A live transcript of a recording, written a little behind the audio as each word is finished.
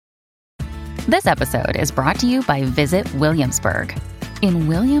This episode is brought to you by Visit Williamsburg. In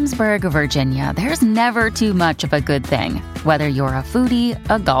Williamsburg, Virginia, there's never too much of a good thing. Whether you're a foodie,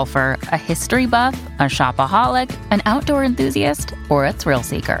 a golfer, a history buff, a shopaholic, an outdoor enthusiast, or a thrill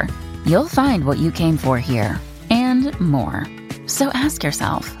seeker, you'll find what you came for here and more. So ask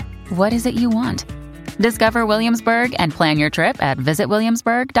yourself, what is it you want? Discover Williamsburg and plan your trip at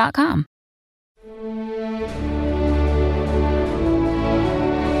visitwilliamsburg.com.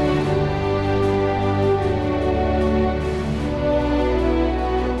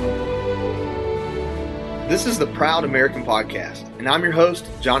 This is the Proud American Podcast, and I'm your host,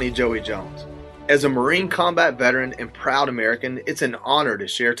 Johnny Joey Jones. As a Marine combat veteran and proud American, it's an honor to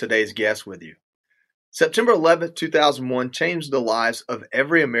share today's guest with you. September 11th, 2001 changed the lives of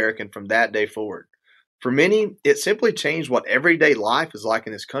every American from that day forward. For many, it simply changed what everyday life is like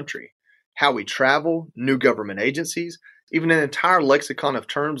in this country, how we travel, new government agencies, even an entire lexicon of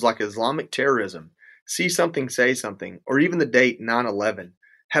terms like Islamic terrorism, see something, say something, or even the date 9/11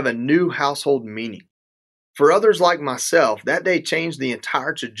 have a new household meaning. For others like myself, that day changed the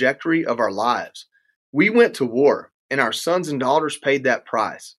entire trajectory of our lives. We went to war, and our sons and daughters paid that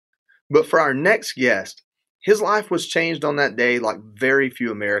price. But for our next guest, his life was changed on that day like very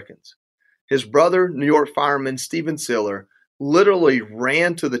few Americans. His brother, New York fireman Stephen Siller, literally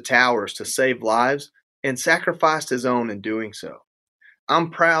ran to the towers to save lives and sacrificed his own in doing so. I'm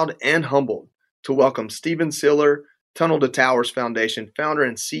proud and humbled to welcome Stephen Siller, Tunnel to Towers Foundation founder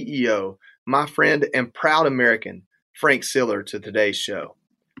and CEO, my friend and proud American, Frank Siller, to today's show.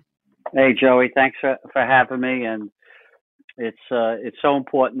 Hey, Joey, thanks for having me. And it's so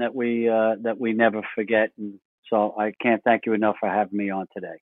important that we never forget. And so I can't thank you enough for having me on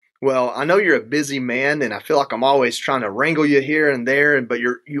today. Well, I know you're a busy man, and I feel like I'm always trying to wrangle you here and there, but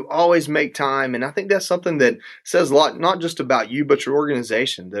you always make time. And I think that's something that says a lot, not just about you, but your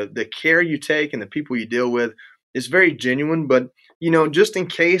organization. The care you take and the people you deal with is very genuine. But, just in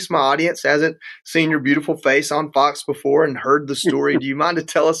case my audience hasn't seen your beautiful face on Fox before and heard the story, do you mind to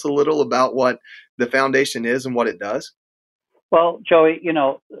tell us a little about what the foundation is and what it does? Well, Joey,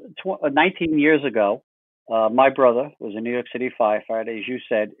 19 years ago, my brother was a New York City firefighter, as you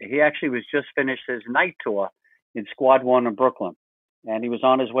said. He actually was just finished his night tour in Squad 1 in Brooklyn. And he was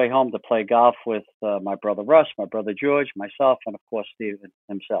on his way home to play golf with my brother Russ, my brother George, myself, and of course, Stephen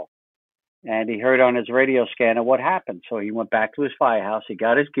himself. And he heard on his radio scanner what happened. So he went back to his firehouse. He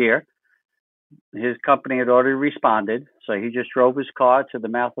got his gear. His company had already responded. So he just drove his car to the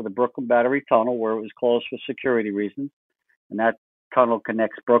mouth of the Brooklyn Battery Tunnel, where it was closed for security reasons. And that tunnel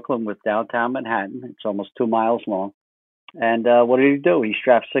connects Brooklyn with downtown Manhattan. It's almost 2 miles long. And what did he do? He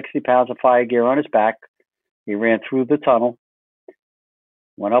strapped 60 pounds of fire gear on his back. He ran through the tunnel,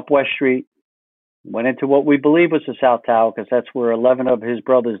 went up West Street, went into what we believe was the South Tower, because that's where 11 of his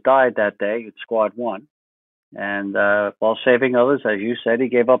brothers died that day at Squad 1. And while saving others, as you said, he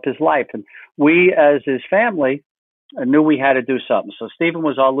gave up his life. And we, as his family, knew we had to do something. So Stephen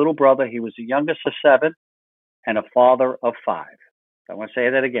was our little brother. He was the youngest of 7 and a father of 5. I want to say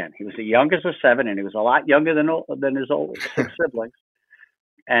that again. He was the youngest of 7, and he was a lot younger than his older 6 siblings.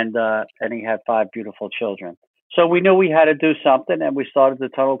 And he had 5 beautiful children. So we knew we had to do something, and we started the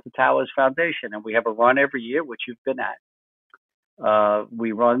Tunnel to Towers Foundation. And we have a run every year, which you've been at.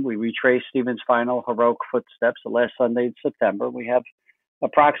 We retrace Stephen's final heroic footsteps the last Sunday in September. We have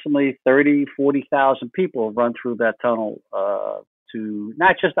approximately 40,000 people run through that tunnel to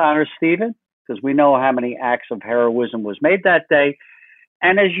not just honor Stephen, because we know how many acts of heroism was made that day.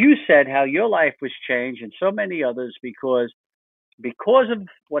 And as you said, how your life was changed and so many others because of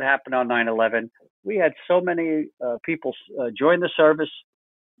what happened on 9/11, we had so many people join the service,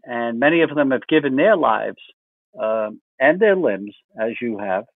 and many of them have given their lives and their limbs, as you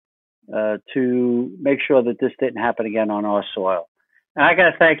have, to make sure that this didn't happen again on our soil. And I got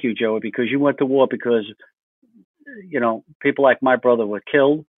to thank you, Joey, because you went to war because, people like my brother were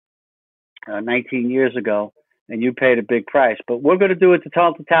killed 19 years ago, and you paid a big price. But we're going to do it at the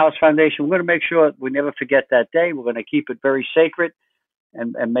Tunnel to Towers Foundation. We're going to make sure we never forget that day. We're going to keep it very sacred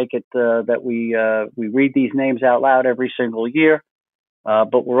and make it that we read these names out loud every single year.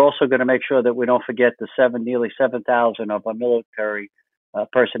 But we're also going to make sure that we don't forget the nearly 7,000 of our military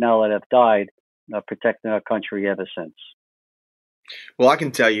personnel that have died protecting our country ever since. Well, I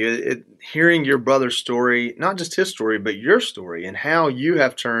can tell you, hearing your brother's story, not just his story, but your story and how you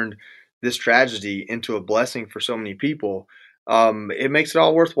have turned this tragedy into a blessing for so many people, it makes it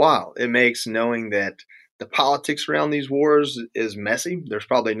all worthwhile. It makes knowing that the politics around these wars is messy. There's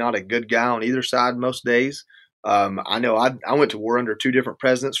probably not a good guy on either side most days. I know I went to war under 2 different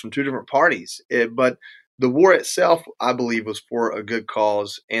presidents from 2 different parties, but the war itself, I believe, was for a good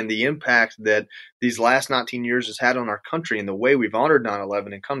cause, and the impact that these last 19 years has had on our country and the way we've honored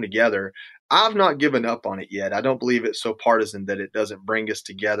 9/11 and come together, I've not given up on it yet. I don't believe it's so partisan that it doesn't bring us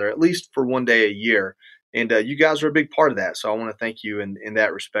together, at least for one day a year. And you guys are a big part of that. So I want to thank you in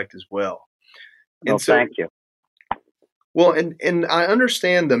that respect as well. Well, thank you. Well, and I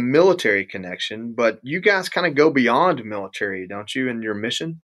understand the military connection, but you guys kind of go beyond military, don't you, in your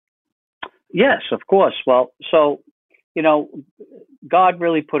mission? Yes, of course. Well, so, God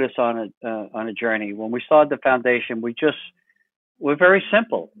really put us on a journey. When we started the foundation, we're very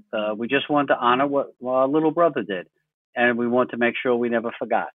simple. We just wanted to honor what our little brother did, and we wanted to make sure we never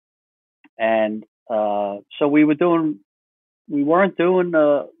forgot. And so we were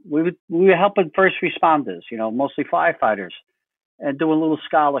helping first responders, mostly firefighters, and doing little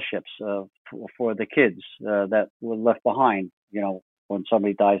scholarships for the kids that were left behind, when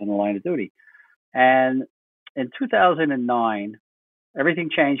somebody dies in the line of duty. And in 2009, everything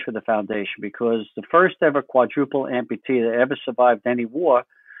changed for the foundation because the first ever quadruple amputee that ever survived any war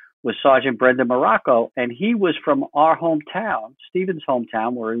was Sergeant Brendan Morocco, and he was from our hometown, Stephen's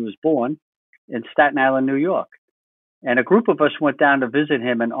hometown, where he was born, in Staten Island, New York. And a group of us went down to visit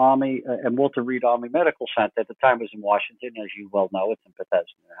him in Walter Reed Army Medical Center. At the time, it was in Washington, as you well know. It's in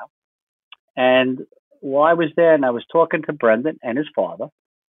Bethesda now. And while I was there and I was talking to Brendan and his father,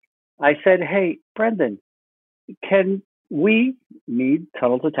 I said, "Hey, Brendan, can we need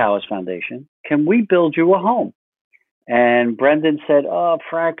Tunnel to Towers Foundation? Can we build you a home?" And Brendan said, "Oh,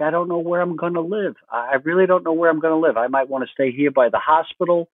 Frank, I don't know where I'm going to live. I really don't know where I'm going to live. I might want to stay here by the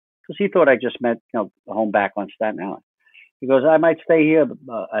hospital," because he thought I just meant, a home back on Staten Island. He goes, "I might stay here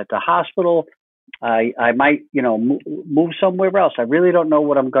at the hospital. I might, move somewhere else. I really don't know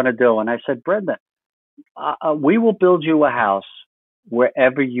what I'm going to do." And I said, "Brendan, we will build you a house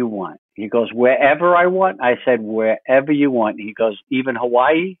wherever you want." He goes, "Wherever I want?" I said, "Wherever you want." He goes, "Even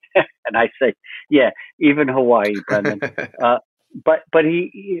Hawaii?" And I say, "Yeah, even Hawaii, Brendan." But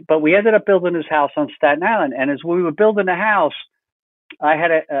we ended up building his house on Staten Island. And as we were building the house, I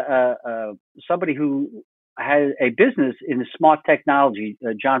had somebody who had a business in smart technology,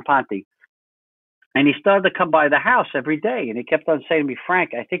 John Ponte, and he started to come by the house every day. And he kept on saying to me,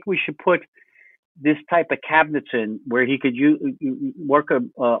 "Frank, I think we should put this type of cabinets in where he could work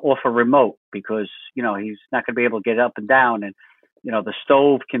off a remote, because he's not going to be able to get up and down, and the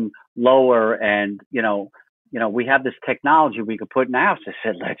stove can lower, and we have this technology we could put in the house." I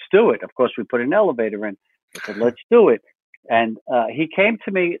said, "Let's do it." Of course, we put an elevator in. I said, "Let's do it." And he came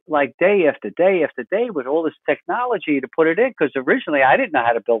to me like day after day after day with all this technology to put it in, because originally I didn't know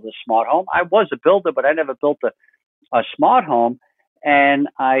how to build a smart home. I was a builder, but I never built a smart home. And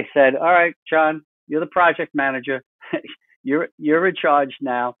I said, "All right, John, you're the project manager. You're in charge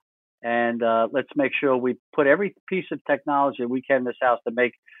now. And let's make sure we put every piece of technology we can in this house to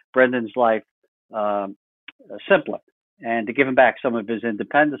make Brendan's life simpler and to give him back some of his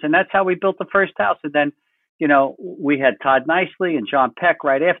independence." And that's how we built the first house. And then, we had Todd Nicely and John Peck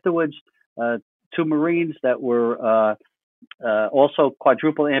right afterwards, two Marines that were also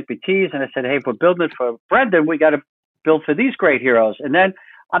quadruple amputees. And I said, "Hey, if we're building it for Brendan, we got to build for these great heroes." And then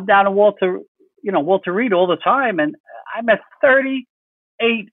I'm down in Walter Reed all the time, and I met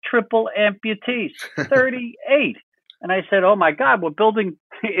 38 triple amputees, 38. And I said, "Oh my God, we're building,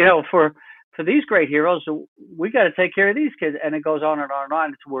 for these great heroes. We got to take care of these kids." And it goes on and on and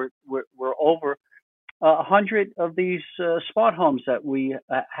on. We're over 100 of these smart homes that we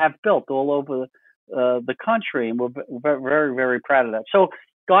have built all over the country, and we're very, very proud of that. So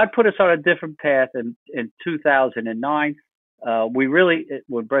God put us on a different path in 2009.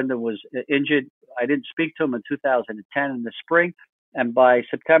 When Brendan was injured, I didn't speak to him in 2010 in the spring. And by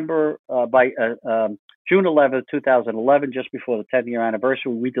June 11th, 2011, just before the 10th-year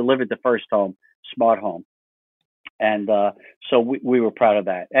anniversary, we delivered the first home, smart home. And so we were proud of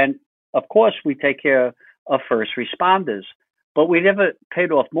that. And of course, we take care of first responders, but we never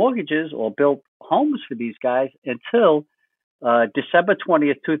paid off mortgages or built homes for these guys until December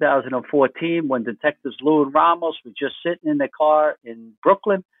 20th, 2014, when Detectives Lou and Ramos were just sitting in their car in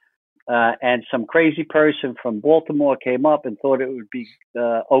Brooklyn, and some crazy person from Baltimore came up and thought it would be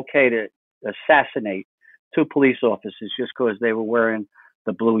okay to assassinate two police officers just because they were wearing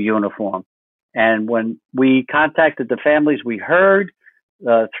the blue uniform. And when we contacted the families, we heard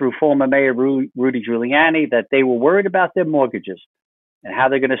through former Mayor Rudy Giuliani that they were worried about their mortgages and how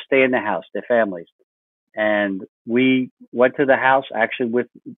they're going to stay in the house, their families. And we went to the house actually with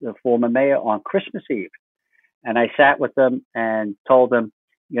the former mayor on Christmas Eve. And I sat with them and told them,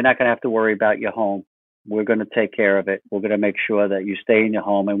 "You're not going to have to worry about your home. We're going to take care of it. We're going to make sure that you stay in your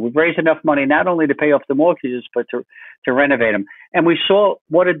home. And we've raised enough money not only to pay off the mortgages, but to renovate them. And we saw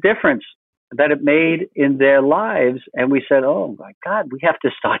what a difference that it made in their lives. And we said, oh, my God, we have to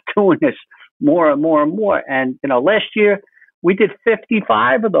start doing this more and more and more. And, last year we did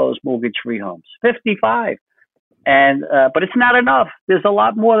 55 of those mortgage-free homes, 55. And but it's not enough. There's a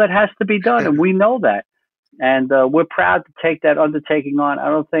lot more that has to be done, and we know that. And we're proud to take that undertaking on.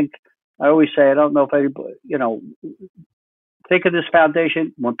 I always say, I don't know if anybody, think of this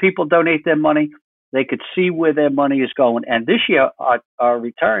foundation. When people donate their money, they could see where their money is going. And this year, our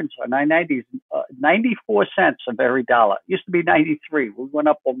returns are 94 cents of every dollar. It used to be 93. We went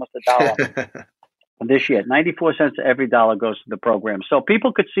up almost $1. This year, 94 cents of every dollar goes to the program. So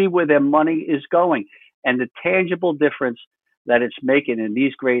people could see where their money is going and the tangible difference that it's making in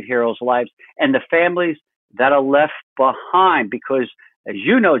these great heroes' lives and the families that are left behind. Because, as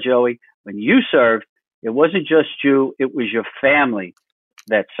you know, Joey, when you served, it wasn't just you, it was your family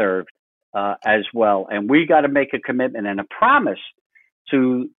that served as well. And we got to make a commitment and a promise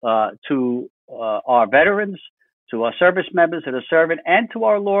to our veterans, to our service members that are serving, and to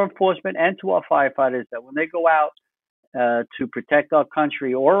our law enforcement and to our firefighters, that when they go out to protect our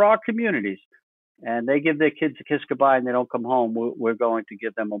country or our communities, and they give their kids a kiss goodbye and they don't come home, we're going to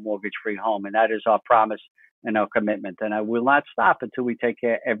give them a mortgage-free home. And that is our promise and our commitment. And I will not stop until we take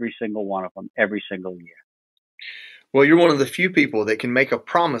care of every single one of them, every single year. Well, you're one of the few people that can make a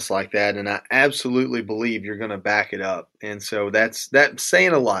promise like that, and I absolutely believe you're going to back it up. And so that's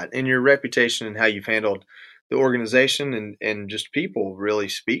saying a lot. And your reputation and how you've handled the organization and just people really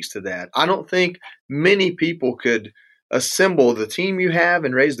speaks to that. I don't think many people could assemble the team you have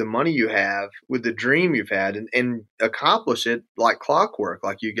and raise the money you have with the dream you've had and accomplish it like clockwork,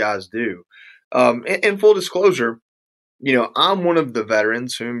 like you guys do. And full disclosure, I'm one of the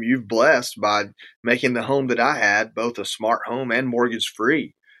veterans whom you've blessed by making the home that I had both a smart home and mortgage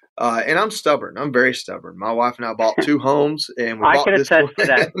free. And I'm stubborn. I'm very stubborn. My wife and I bought 2 homes, and we bought this one.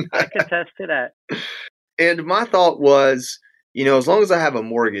 I can attest to that. And my thought was, as long as I have a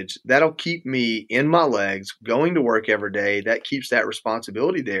mortgage, that'll keep me in my legs, going to work every day. That keeps that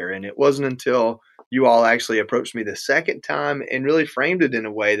responsibility there. And it wasn't until you all actually approached me the second time and really framed it in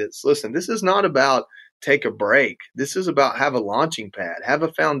a way that's, listen, this is not about take a break. This is about have a launching pad, have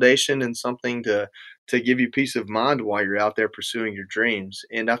a foundation and something to give you peace of mind while you're out there pursuing your dreams.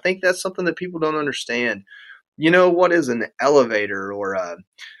 And I think that's something that people don't understand. What is an elevator or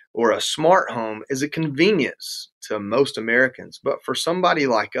a smart home is a convenience to most Americans. But for somebody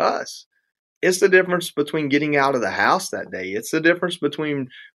like us, it's the difference between getting out of the house that day. It's the difference between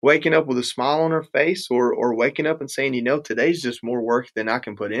waking up with a smile on our face or waking up and saying, today's just more work than I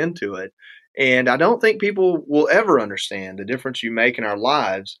can put into it. And I don't think people will ever understand the difference you make in our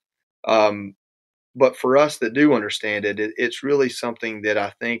lives. But for us that do understand it, it's really something that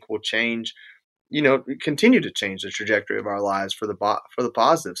I think will change, continue to change the trajectory of our lives for the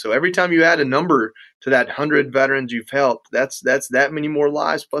positive. So every time you add a number to that 100 veterans you've helped, that's that many more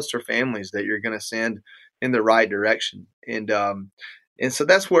lives plus their families that you're going to send in the right direction. And so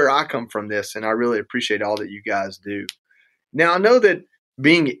that's where I come from this, and I really appreciate all that you guys do. Now, I know that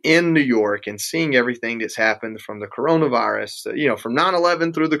being in New York and seeing everything that's happened from the coronavirus, from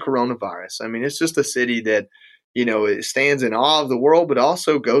 9/11 through the coronavirus, I mean, it's just a city that, it stands in awe of the world, but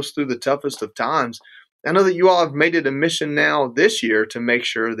also goes through the toughest of times. I know that you all have made it a mission now this year to make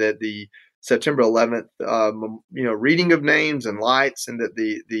sure that the September 11th, reading of names and lights, and that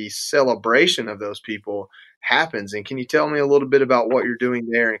the celebration of those people happens. And can you tell me a little bit about what you're doing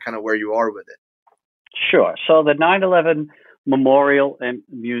there and kind of where you are with it? Sure. So the 9/11 Memorial and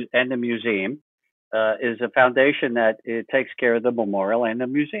the Museum is a foundation that it takes care of the memorial and the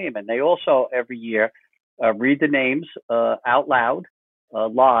museum. And they also every year read the names out loud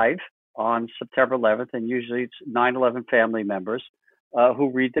live on September 11th. And usually it's 9/11 family members who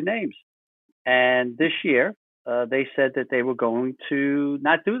read the names. And this year they said that they were going to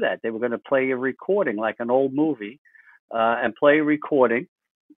not do that. They were going to play a recording like an old movie and play a recording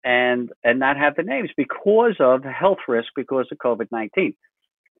and not have the names because of health risk because of COVID-19.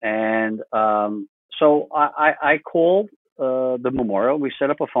 And so I called the memorial. We set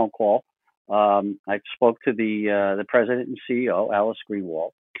up a phone call. I spoke to the president and CEO, Alice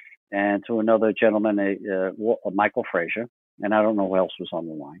Greenwald, and to another gentleman, Michael Frazier, and I don't know who else was on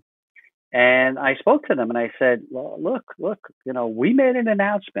the line. And I spoke to them and I said, well, look, we made an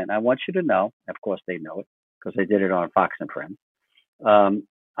announcement. I want you to know, of course they know it because they did it on Fox and Friends,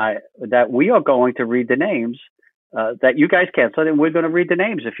 that we are going to read the names that you guys canceled, and we're going to read the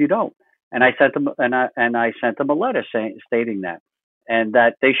names if you don't. And I sent them I sent them a letter stating that, and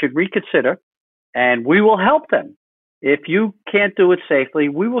that they should reconsider and we will help them. If you can't do it safely,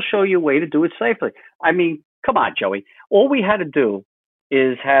 we will show you a way to do it safely. I mean, come on, Joey. All we had to do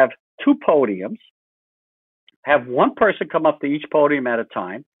is have two podiums, have one person come up to each podium at a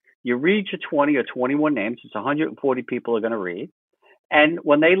time. You read your 20 or 21 names. It's 140 people are going to read. And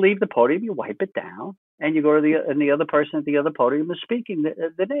when they leave the podium, you wipe it down and you go to the other person at the other podium is speaking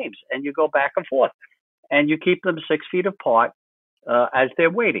the names, and you go back and forth, and you keep them 6 feet apart as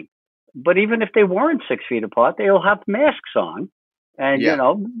they're waiting. But even if they weren't 6 feet apart, they'll have masks on. And, Yeah.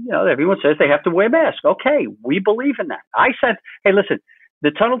 Everyone says they have to wear masks. Okay, we believe in that. I said, hey, listen,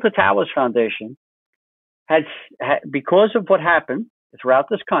 the Tunnel to Towers Foundation has, because of what happened throughout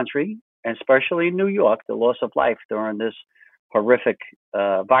this country, and especially in New York, the loss of life during this horrific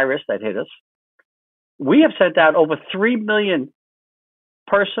virus that hit us, we have sent out over 3 million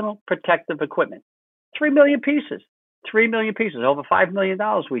personal protective equipment. 3 million pieces. 3 million pieces. Over $5 million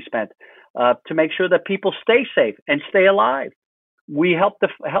we spent to make sure that people stay safe and stay alive. We help the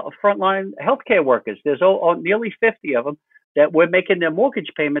frontline healthcare workers. There's nearly 50 of them that we're making their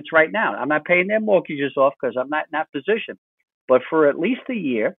mortgage payments right now. I'm not paying their mortgages off because I'm not in that position. But for at least a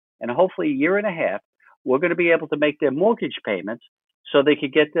year, and hopefully a year and a half, we're going to be able to make their mortgage payments so they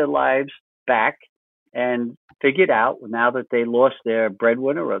could get their lives back and figured out now that they lost their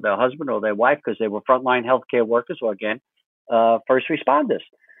breadwinner or their husband or their wife because they were frontline healthcare workers or, again, first responders.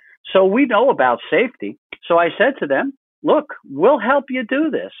 So we know about safety. So I said to them, look, we'll help you do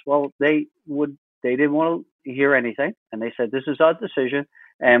this. Well, they didn't want to hear anything. And they said, this is our decision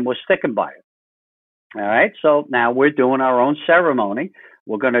and we're sticking by it. All right. So now we're doing our own ceremony.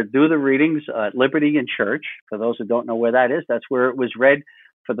 We're going to do the readings at Liberty in Church. For those who don't know where that is, that's where it was read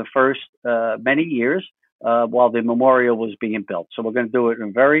for the first many years while the memorial was being built. So we're going to do it in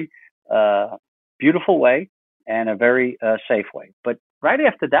a very beautiful way and a very safe way. But right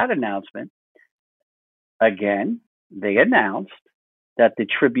after that announcement, again, they announced that the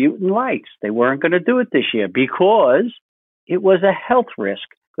tribute and lights, they weren't going to do it this year because it was a health risk,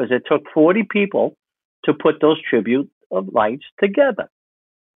 because it took 40 people to put those tribute of lights together.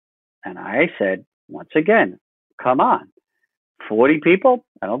 And I said, once again, come on, 40 people?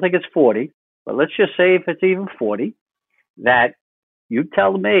 I don't think it's 40, but let's just say if it's even 40, that you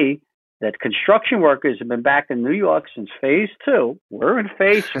tell me that construction workers have been back in New York since phase 2. We're in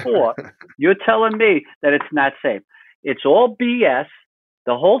phase 4. You're telling me that it's not safe. It's all BS.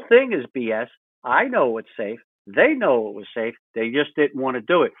 The whole thing is BS. I know it's safe. They know it was safe. They just didn't want to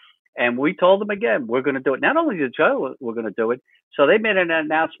do it. And we told them again, we're going to do it. Not only did we're going to do it. So they made an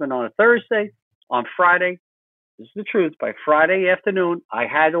announcement on a Thursday. On Friday, this is the truth, by Friday afternoon, I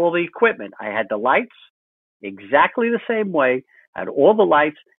had all the equipment. I had the lights exactly the same way, had all the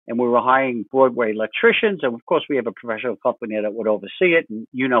lights, and we were hiring Broadway electricians. And of course, we have a professional company that would oversee it. And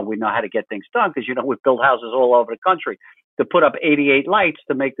we know how to get things done because, we've built houses all over the country. To put up 88 lights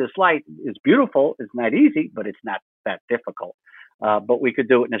to make this light is beautiful. It's not easy, but it's not that difficult. But we could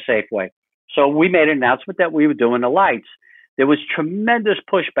do it in a safe way. So we made an announcement that we were doing the lights. There was tremendous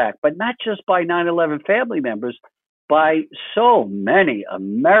pushback, but not just by 9/11 family members, by so many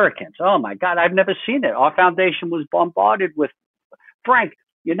Americans. Oh, my God, I've never seen it. Our foundation was bombarded with, Frank,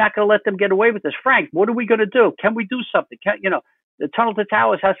 you're not going to let them get away with this. Frank, what are we going to do? Can we do something? The Tunnel to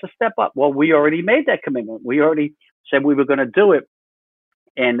Towers has to step up. Well, we already made that commitment. We already said we were going to do it.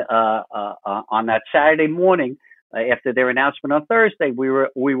 And on that Saturday morning, after their announcement on Thursday, we were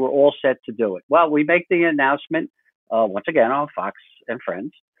all set to do it. Well, we make the announcement once again on Fox and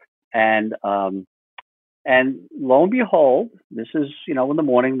Friends, and lo and behold, this is in the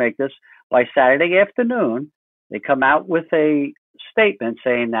morning. Make this by Saturday afternoon. They come out with a statement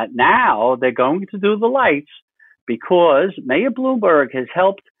saying that now they're going to do the lights because Mayor Bloomberg has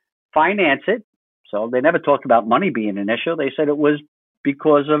helped finance it. So they never talked about money being an issue. They said it was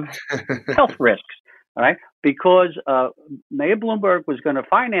because of health risks. All right, because Mayor Bloomberg was going to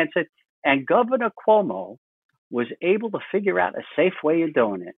finance it, and Governor Cuomo was able to figure out a safe way of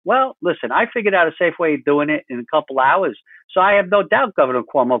doing it. Well, listen, I figured out a safe way of doing it in a couple hours, so I have no doubt Governor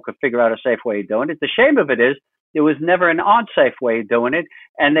Cuomo could figure out a safe way of doing it. The shame of it is there was never an unsafe way of doing it,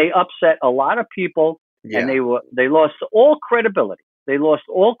 and they upset a lot of people, and they lost all credibility. They lost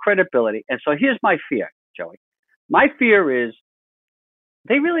all credibility, and so here's my fear, Joey. My fear is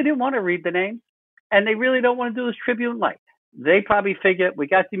they really didn't want to read the names. And they really don't want to do this tribute light. They probably figure, we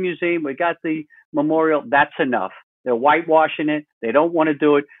got the museum, we got the memorial, that's enough. They're whitewashing it. They don't want to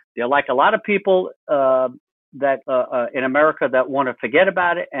do it. They're like a lot of people that in America that want to forget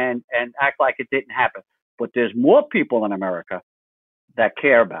about it and act like it didn't happen. But there's more people in America that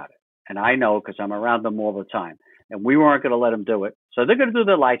care about it. And I know because I'm around them all the time. And we weren't going to let them do it. So they're going to do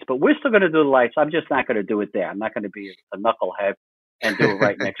the lights, but we're still going to do the lights. I'm just not going to do it there. I'm not going to be a knucklehead and do it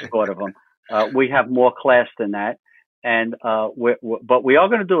right next door to them. We have more class than that. And but we are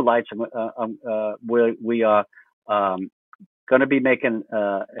going to do lights. We are going to be making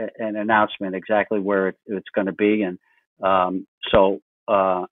an announcement exactly where it's going to be, and so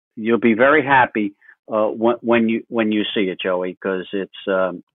you'll be very happy when you see it, Joey, because it's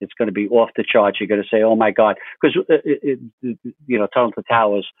going to be off the charts. You're going to say, "Oh my God," because Tunnel to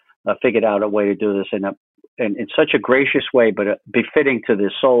Towers figured out a way to do this in such a gracious way, but befitting to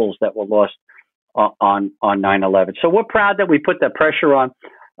the souls that were lost on 9/11. So we're proud that we put that pressure on.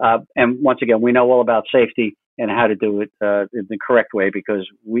 And once again, we know all about safety and how to do it in the correct way, because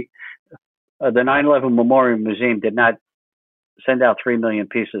the 9/11 Memorial Museum did not send out 3 million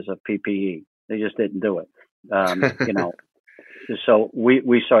pieces of PPE. They just didn't do it. So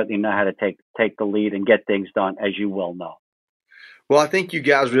we certainly know how to take the lead and get things done, as you well know. Well, I think you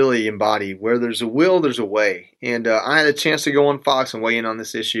guys really embody where there's a will, there's a way. And I had a chance to go on Fox and weigh in on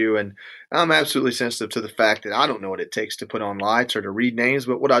this issue, and I'm absolutely sensitive to the fact that I don't know what it takes to put on lights or to read names,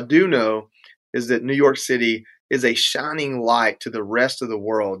 but what I do know is that New York City is a shining light to the rest of the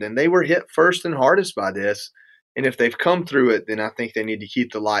world, and they were hit first and hardest by this. And if they've come through it, then I think they need to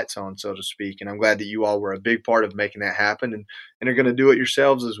keep the lights on, so to speak. And I'm glad that you all were a big part of making that happen, and are going to do it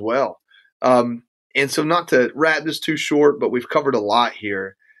yourselves as well. And so, not to wrap this too short, but we've covered a lot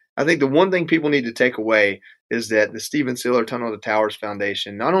here. I think the one thing people need to take away is that the Stephen Siller Tunnel to Towers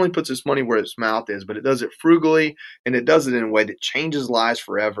Foundation not only puts its money where its mouth is, but it does it frugally, and it does it in a way that changes lives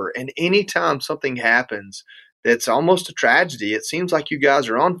forever. And anytime something happens that's almost a tragedy, it seems like you guys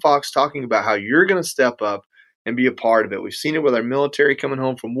are on Fox talking about how you're going to step up and be a part of it. We've seen it with our military coming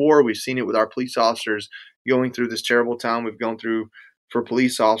home from war. We've seen it with our police officers going through this terrible time we've gone through for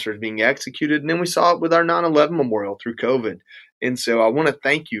police officers being executed. And then we saw it with our 9/11 memorial through COVID. And so I want to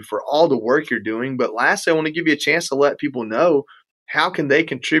thank you for all the work you're doing. But lastly, I want to give you a chance to let people know how can they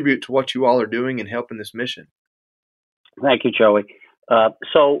contribute to what you all are doing and helping this mission. Thank you, Joey.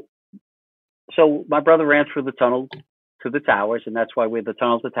 So my brother ran through the tunnel to the towers, and that's why we're the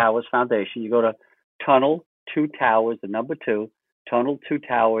Tunnel to Towers Foundation. You go to Tunnel to Towers, the number 2,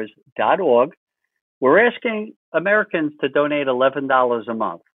 tunnel2towers.org. We're asking Americans to donate $11 a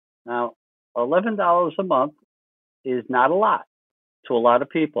month. Now, $11 a month is not a lot to a lot of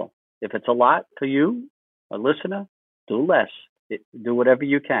people. If it's a lot for you, a listener, do less. Do whatever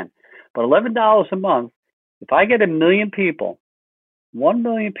you can. But $11 a month, if I get 1 million people, 1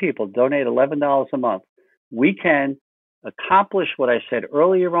 million people donate $11 a month, we can accomplish what I said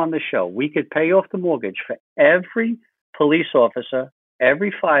earlier on the show. We could pay off the mortgage for every police officer,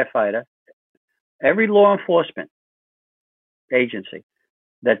 every firefighter, every law enforcement agency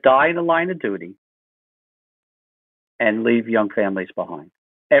that die in the line of duty and leave young families behind.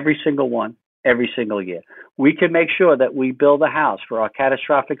 Every single one, every single year. We can make sure that we build a house for our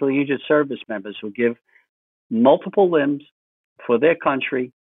catastrophically injured service members who give multiple limbs for their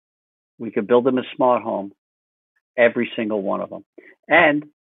country. We could build them a smart home, every single one of them. And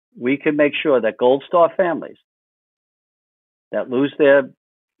we can make sure that Gold Star families that lose their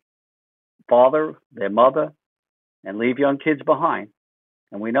father, their mother, and leave young kids behind.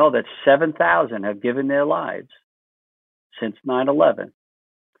 And we know that 7,000 have given their lives since 9/11,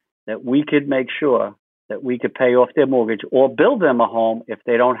 that we could make sure that we could pay off their mortgage or build them a home if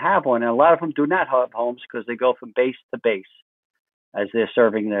they don't have one. And a lot of them do not have homes because they go from base to base as they're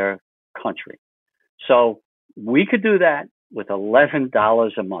serving their country. So we could do that with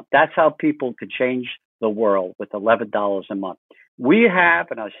 $11 a month. That's how people could change the world, with $11 a month. We have,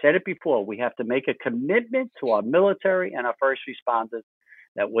 and I've said it before, we have to make a commitment to our military and our first responders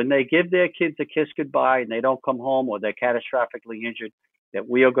that when they give their kids a kiss goodbye and they don't come home or they're catastrophically injured, that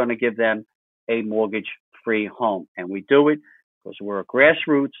we are going to give them a mortgage-free home. And we do it because we're a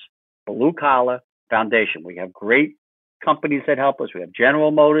grassroots, blue-collar foundation. We have great companies that help us. We have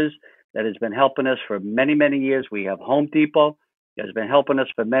General Motors that has been helping us for many, many years. We have Home Depot that has been helping us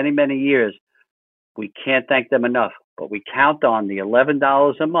for many, many years. We can't thank them enough, but we count on the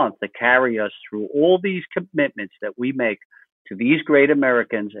 $11 a month to carry us through all these commitments that we make to these great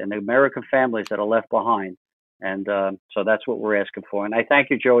Americans and the American families that are left behind. And so that's what we're asking for. And I thank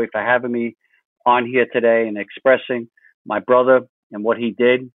you, Joey, for having me on here today and expressing my brother and what he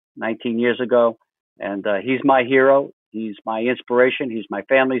did 19 years ago. And he's my hero. He's my inspiration. He's my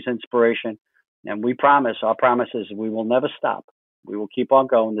family's inspiration. And we promise, our promise is we will never stop. We will keep on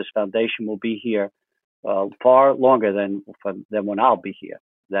going. This foundation will be here far longer than when I'll be here.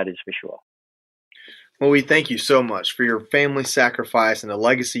 That is for sure. Well, we thank you so much for your family sacrifice and the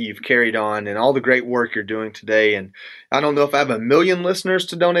legacy you've carried on and all the great work you're doing today. And I don't know if I have 1 million listeners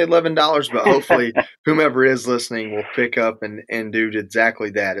to donate $11, but hopefully whomever is listening will pick up and do exactly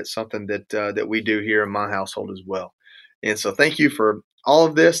that. It's something that we do here in my household as well. And so thank you for all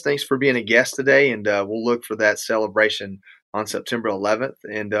of this. Thanks for being a guest today. And we'll look for that celebration on September 11th.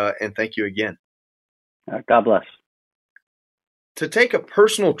 And thank you again. God bless. To take a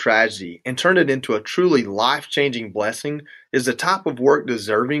personal tragedy and turn it into a truly life-changing blessing is the type of work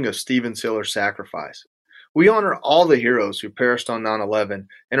deserving of Stephen Siller's sacrifice. We honor all the heroes who perished on 9/11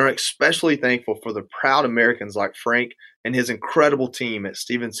 and are especially thankful for the proud Americans like Frank and his incredible team at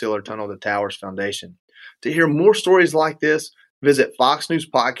Stephen Siller Tunnel to Towers Foundation. To hear more stories like this, visit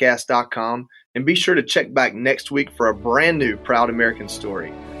foxnewspodcast.com and be sure to check back next week for a brand new Proud American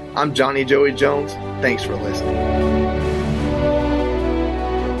story. I'm Johnny Joey Jones. Thanks for listening.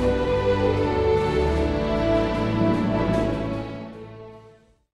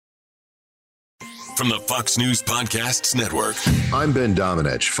 From the Fox News Podcasts Network. I'm Ben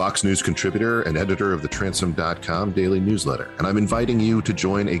Domenech, Fox News contributor and editor of the Transom.com daily newsletter, and I'm inviting you to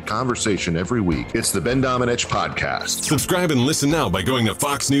join a conversation every week. It's the Ben Domenech Podcast. Subscribe and listen now by going to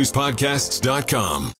foxnewspodcasts.com.